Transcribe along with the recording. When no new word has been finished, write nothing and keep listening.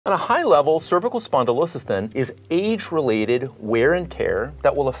On a high level, cervical spondylosis then is age-related wear and tear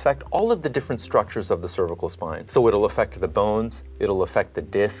that will affect all of the different structures of the cervical spine. So it'll affect the bones, it'll affect the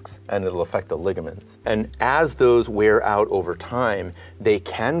discs, and it'll affect the ligaments. And as those wear out over time, they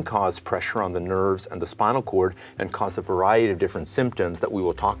can cause pressure on the nerves and the spinal cord and cause a variety of different symptoms that we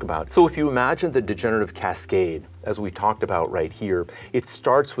will talk about. So if you imagine the degenerative cascade, as we talked about right here, it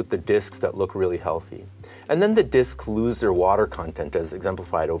starts with the discs that look really healthy. And then the discs lose their water content, as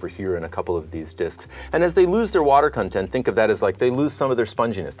exemplified over here in a couple of these discs. And as they lose their water content, think of that as like they lose some of their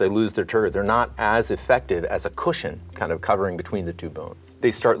sponginess, they lose their turgor. They're not as effective as a cushion kind of covering between the two bones.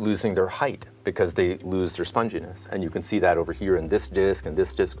 They start losing their height because they lose their sponginess. And you can see that over here in this disc and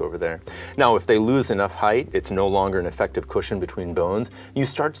this disc over there. Now, if they lose enough height, it's no longer an effective cushion between bones. You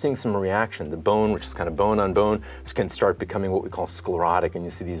start seeing some reaction. The bone, which is kind of bone on bone, can start becoming what we call sclerotic, and you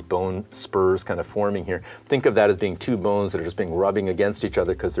see these bone spurs kind of forming here. Think of that as being two bones that are just being rubbing against each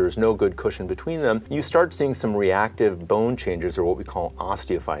other because there's no good cushion between them. You start seeing some reactive bone changes, or what we call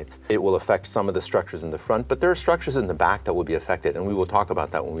osteophytes. It will affect some of the structures in the front, but there are structures in the back that will be affected, and we will talk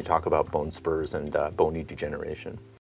about that when we talk about bone spurs and bony degeneration.